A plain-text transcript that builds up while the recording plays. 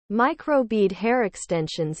Micro bead hair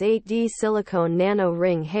extensions 8D Silicone Nano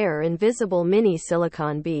Ring Hair Invisible Mini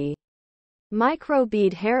Silicone Bead. Micro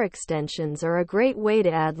bead hair extensions are a great way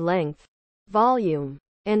to add length, volume,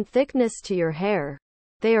 and thickness to your hair.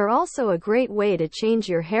 They are also a great way to change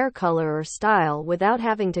your hair color or style without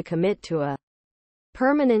having to commit to a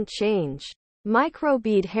permanent change. Micro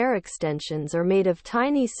bead hair extensions are made of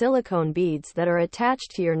tiny silicone beads that are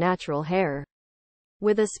attached to your natural hair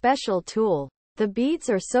with a special tool. The beads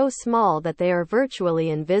are so small that they are virtually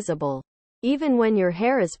invisible, even when your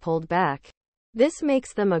hair is pulled back. This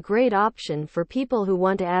makes them a great option for people who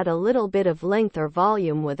want to add a little bit of length or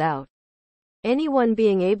volume without anyone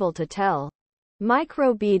being able to tell.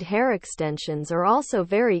 Micro bead hair extensions are also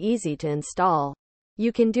very easy to install.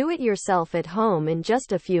 You can do it yourself at home in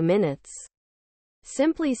just a few minutes.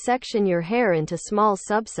 Simply section your hair into small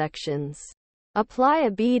subsections. Apply a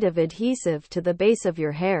bead of adhesive to the base of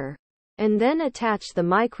your hair, and then attach the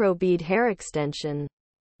micro bead hair extension.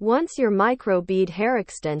 Once your micro bead hair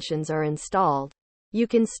extensions are installed, you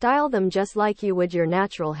can style them just like you would your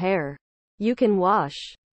natural hair. You can wash,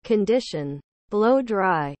 condition, blow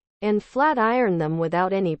dry, and flat iron them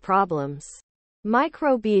without any problems.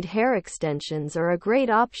 Micro bead hair extensions are a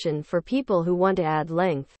great option for people who want to add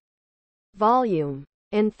length, volume,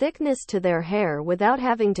 and thickness to their hair without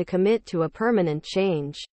having to commit to a permanent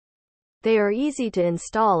change. They are easy to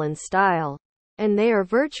install and style, and they are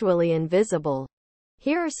virtually invisible.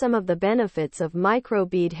 Here are some of the benefits of micro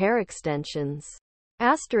bead hair extensions.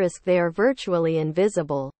 Asterisk they are virtually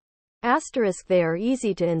invisible. Asterisk they are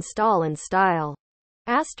easy to install and style.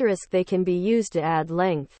 Asterisk they can be used to add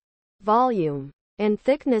length, volume, and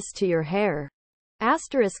thickness to your hair.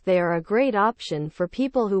 Asterisk they are a great option for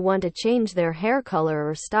people who want to change their hair color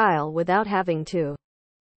or style without having to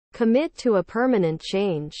commit to a permanent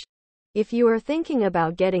change. If you are thinking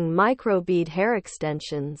about getting micro bead hair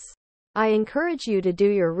extensions, I encourage you to do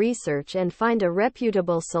your research and find a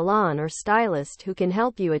reputable salon or stylist who can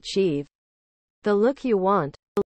help you achieve the look you want.